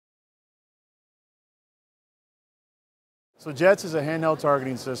So JETS is a handheld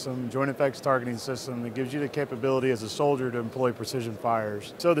targeting system, joint effects targeting system that gives you the capability as a soldier to employ precision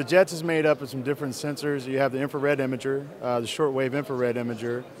fires. So the JETS is made up of some different sensors. You have the infrared imager, the shortwave infrared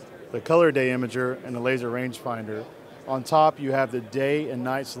imager, the color day imager, and the laser rangefinder. On top you have the day and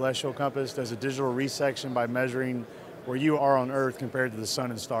night celestial compass. There's a digital resection by measuring where you are on Earth compared to the sun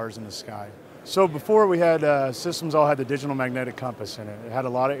and stars in the sky. So before we had systems all had the digital magnetic compass in it. It had a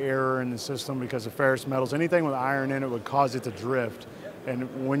lot of error in the system because of ferrous metals. Anything with iron in it would cause it to drift.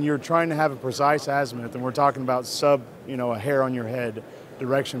 And when you're trying to have a precise azimuth, and we're talking about a hair on your head,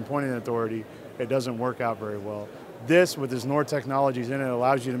 direction pointing authority, it doesn't work out very well. This, with its NOR technologies in it,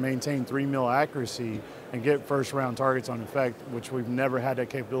 allows you to maintain 3 mil accuracy and get first round targets on effect, which we've never had that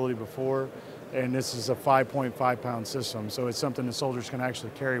capability before. And this is a 5.5 pound system, so it's something the soldiers can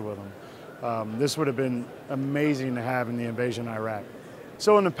actually carry with them. This would have been amazing to have in the invasion of Iraq.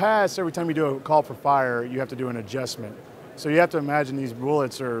 So in the past, every time you do a call for fire, you have to do an adjustment. So you have to imagine these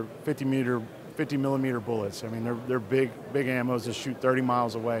bullets are 50 millimeter bullets. I mean, they're big ammos that shoot 30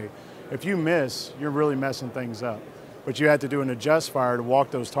 miles away. If you miss, you're really messing things up. But you have to do an adjust fire to walk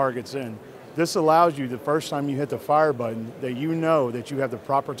those targets in. This allows you, the first time you hit the fire button, that you know that you have the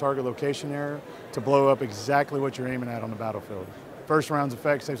proper target location area to blow up exactly what you're aiming at on the battlefield. First round's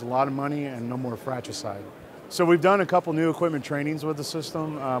effect saves a lot of money and no more fratricide. So we've done a couple new equipment trainings with the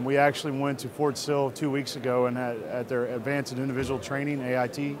system. We actually went to Fort Sill 2 weeks ago and at their advanced and individual training,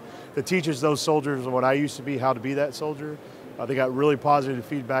 AIT, that teaches those soldiers what I used to be, how to be that soldier. They got really positive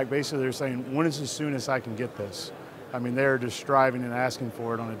feedback. Basically, they're saying, when is the soonest I can get this? I mean, they're just striving and asking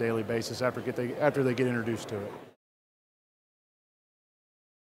for it on a daily basis after they get introduced to it.